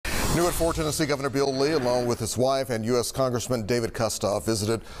New at 4, Tennessee Governor Bill Lee, along with his wife and U.S. Congressman David Kustoff,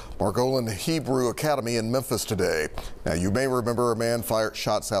 visited Margolin Hebrew Academy in Memphis today. Now, you may remember a man fired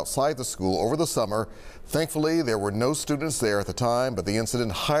shots outside the school over the summer. Thankfully, there were no students there at the time, but the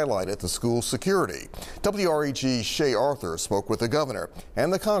incident highlighted the school's security. WREG's Shay Arthur spoke with the governor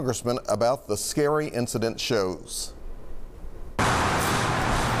and the congressman about the scary incident shows.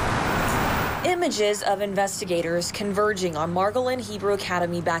 Images of investigators converging on Margolin Hebrew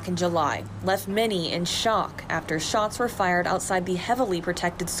Academy back in July left many in shock after shots were fired outside the heavily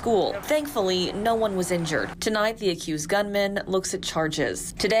protected school. Thankfully, no one was injured. Tonight, the accused gunman looks at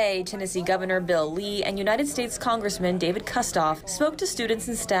charges. Today, Tennessee Governor Bill Lee and United States Congressman David Kustoff spoke to students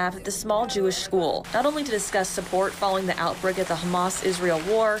and staff at the small Jewish school, not only to discuss support following the outbreak of the Hamas-Israel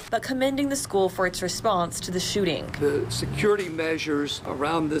war, but commending the school for its response to the shooting. The security measures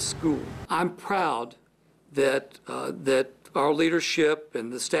around this school, I'm proud that our leadership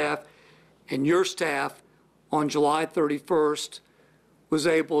and the staff and your staff on July 31st was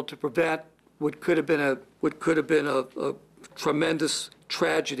able to prevent what could have been a tremendous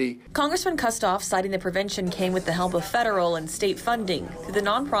tragedy. Congressman Kustoff citing the prevention came with the help of federal and state funding through the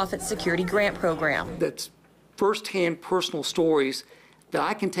nonprofit security grant program. That's firsthand personal stories that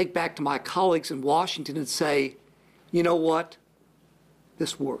I can take back to my colleagues in Washington and say, you know what,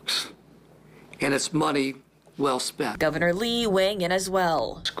 this works. And it's money well spent. Governor Lee weighing in as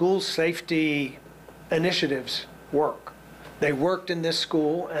well. School safety initiatives work. They worked in this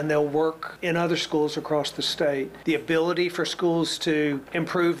school and they'll work in other schools across the state. The ability for schools to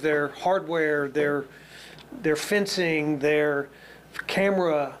improve their hardware, their fencing, their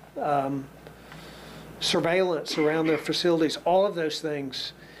camera surveillance around their facilities, all of those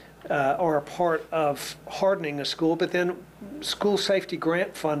things are a part of hardening a school, but then school safety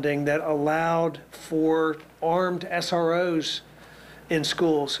grant funding that allowed for armed SROs in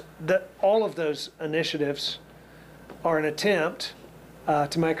schools. All of those initiatives are an attempt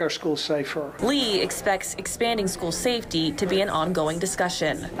to make our schools safer. Lee expects expanding school safety to be an ongoing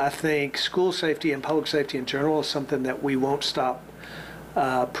discussion. I think school safety and public safety in general is something that we won't stop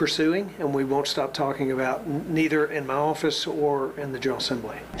pursuing, and we won't stop talking about, neither in my office or in the General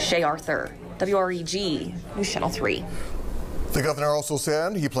Assembly. Shay Arthur, WREG, News Channel 3. The governor also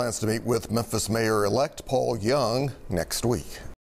said he plans to meet with Memphis Mayor-elect Paul Young next week.